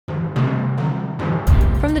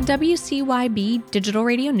the WCYB Digital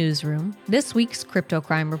Radio Newsroom, this week's Crypto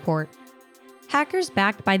Crime Report. Hackers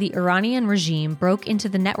backed by the Iranian regime broke into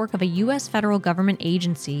the network of a U.S. federal government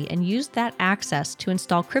agency and used that access to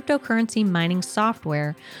install cryptocurrency mining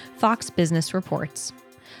software, Fox Business reports.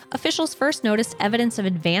 Officials first noticed evidence of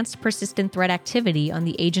advanced persistent threat activity on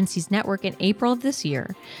the agency's network in April of this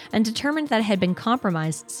year and determined that it had been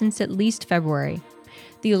compromised since at least February.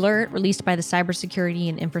 The alert, released by the Cybersecurity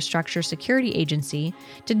and Infrastructure Security Agency,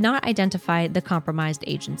 did not identify the compromised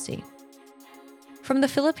agency. From the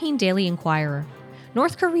Philippine Daily Inquirer,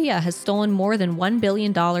 North Korea has stolen more than $1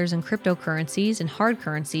 billion in cryptocurrencies and hard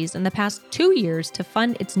currencies in the past 2 years to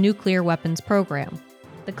fund its nuclear weapons program.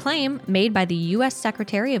 The claim, made by the U.S.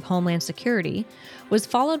 Secretary of Homeland Security, was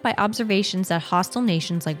followed by observations that hostile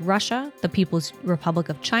nations like Russia, the People's Republic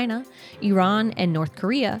of China, Iran, and North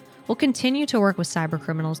Korea will continue to work with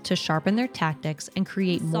cybercriminals to sharpen their tactics and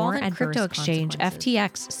create more adverse crypto exchange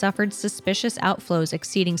FTX suffered suspicious outflows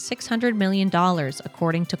exceeding $600 million,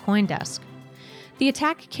 according to CoinDesk. The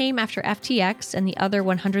attack came after FTX and the other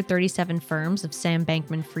 137 firms of Sam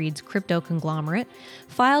Bankman-Fried's crypto conglomerate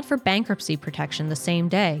filed for bankruptcy protection the same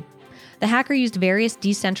day. The hacker used various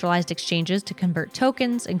decentralized exchanges to convert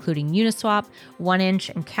tokens, including Uniswap,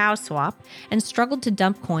 1inch, and CowSwap, and struggled to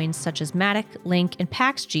dump coins such as Matic, Link, and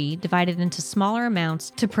PaxG divided into smaller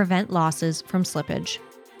amounts to prevent losses from slippage.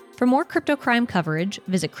 For more crypto crime coverage,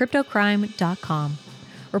 visit cryptocrime.com.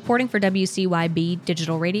 Reporting for WCYB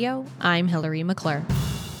Digital Radio, I'm Hillary McClure.